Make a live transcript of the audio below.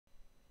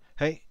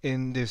Hey,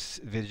 in this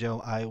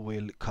video I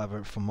will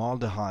cover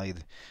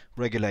formaldehyde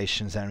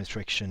regulations and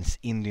restrictions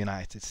in the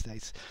United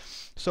States.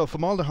 So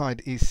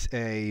formaldehyde is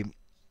a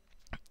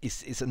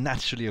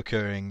naturally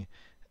occurring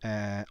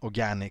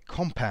organic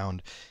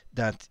compound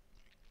that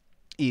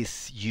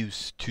is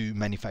used to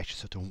manufacture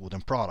certain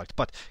wooden products,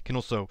 but can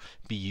also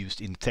be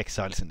used in the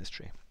textiles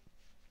industry.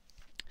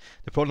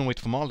 The problem with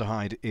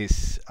formaldehyde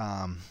is,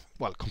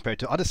 well, compared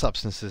to other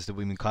substances that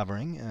we've been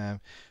covering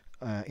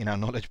in our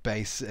knowledge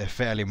base,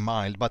 fairly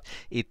mild, but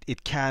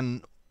it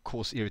can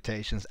cause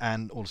irritations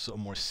and also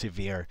more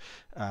severe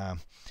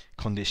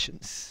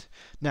conditions.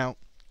 Now,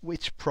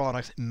 which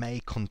products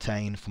may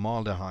contain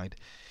formaldehyde?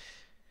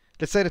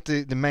 Let's say that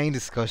the main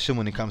discussion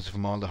when it comes to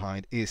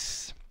formaldehyde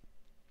is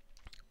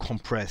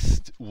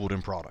compressed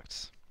wooden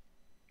products,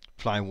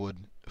 plywood,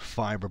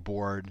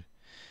 fiberboard,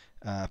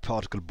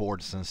 particle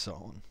boards and so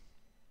on.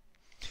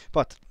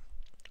 But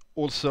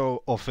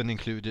also often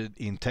included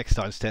in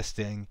textiles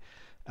testing,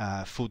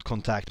 food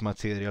contact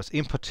materials,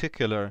 in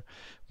particular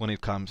when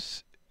it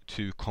comes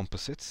to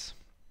composites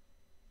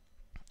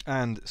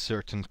and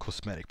certain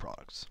cosmetic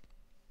products.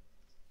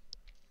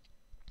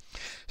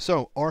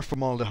 So, are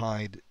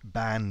formaldehyde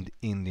banned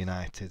in the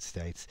United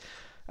States?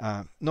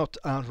 Not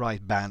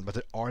outright banned, but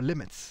there are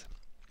limits.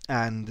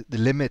 And the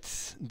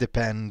limits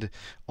depend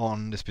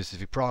on the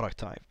specific product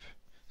type.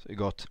 So you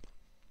got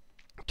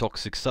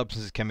Toxic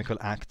Substances Chemical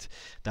Act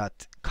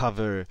that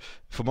cover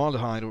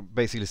formaldehyde, or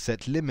basically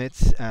set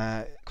limits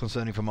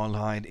concerning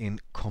formaldehyde in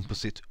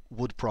composite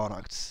wood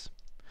products.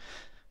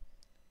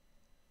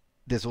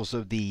 There's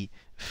also the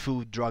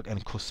Food, Drug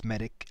and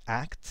Cosmetic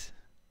Act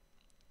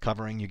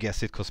covering, you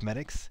guessed it,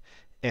 cosmetics,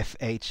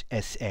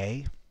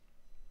 FHSA,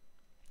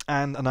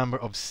 and a number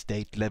of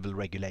state level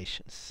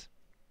regulations.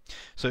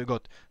 So you've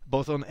got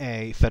both on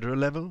a federal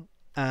level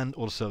and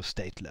also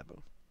state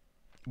level,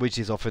 which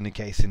is often the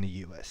case in the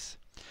US.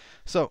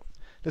 So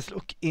let's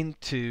look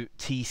into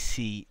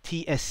TSCA,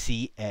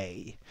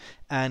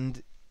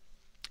 and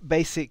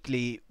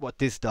basically what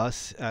this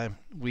does,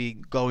 we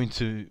go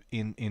into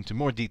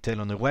more detail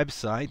on the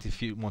website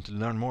if you want to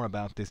learn more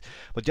about this,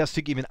 but just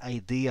to give an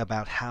idea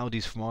about how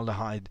these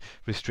formaldehyde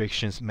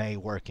restrictions may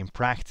work in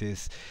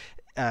practice,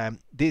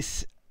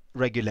 this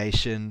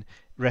regulation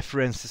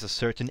references a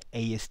certain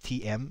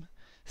ASTM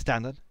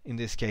standard, in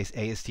this case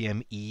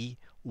ASTM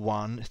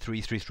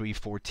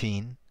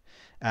E1-33314,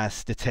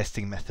 as the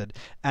testing method,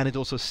 and it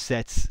also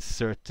sets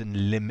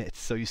certain limits.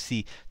 So you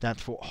see that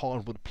for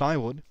hardwood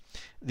plywood,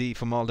 the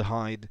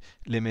formaldehyde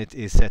limit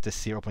is set as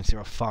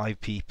 0.05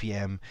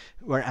 ppm,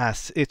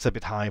 whereas it's a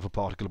bit high for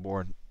particle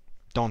board.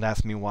 Don't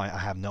ask me why, I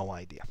have no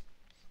idea.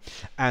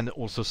 And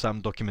also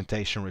some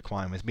documentation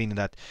requirements, meaning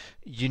that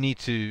you need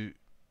to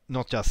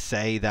not just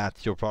say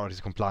that your product is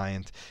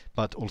compliant,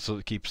 but also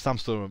keep some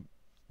sort of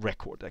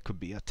record. That could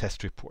be a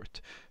test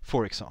report,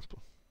 for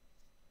example.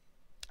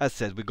 As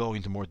said, we go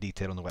into more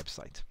detail on the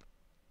website.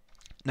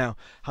 Now,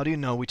 how do you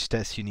know which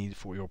test you need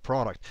for your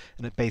product?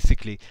 And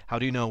basically, how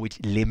do you know which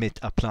limit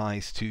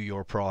applies to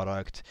your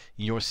product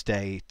in your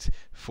state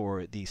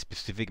for the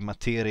specific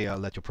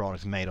material that your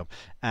product is made of,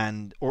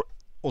 and or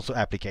also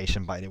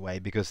application, by the way,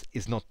 because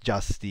it's not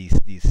just these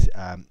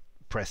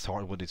pressed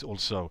hardwood, it's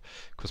also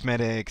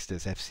cosmetics,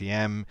 there's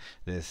FCM,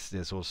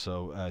 there's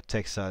also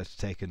textiles to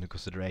take into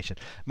consideration.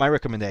 My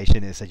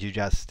recommendation is that you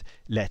just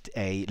let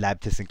a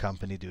lab testing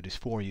company do this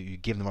for you. You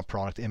give them a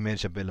product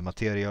image, a bill of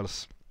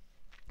materials,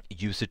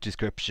 usage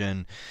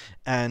description,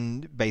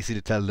 and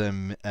basically tell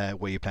them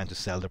where you plan to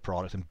sell the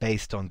product, and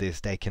based on this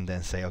they can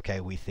then say, okay,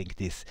 we think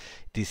this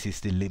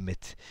is the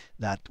limit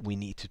that we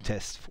need to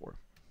test for.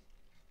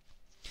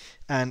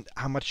 And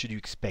how much should you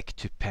expect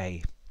to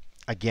pay?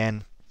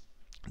 Again,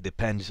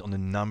 depends on the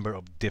number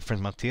of different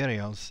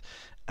materials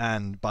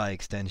and by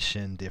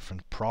extension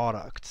different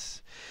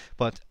products.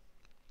 But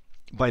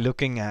by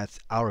looking at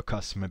our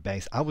customer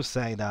base, I would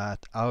say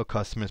that our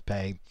customers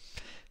pay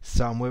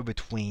somewhere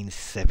between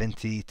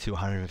 70 to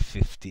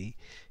 150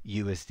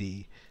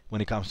 USD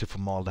when it comes to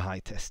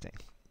formaldehyde testing.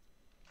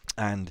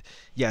 And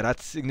yeah,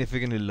 that's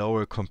significantly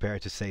lower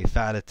compared to, say,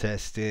 phthalate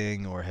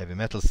testing or heavy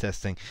metals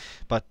testing,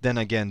 but then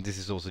again, this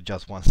is also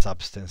just one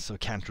substance, so it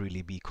can't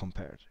really be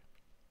compared.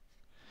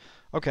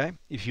 Okay,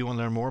 if you want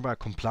to learn more about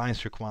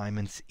compliance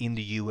requirements in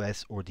the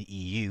US or the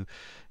EU,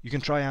 you can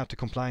try out the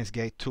Compliance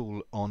Gate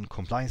tool on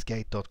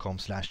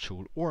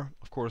compliancegate.com/tool, or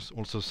of course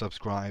also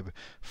subscribe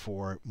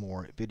for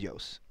more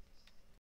videos.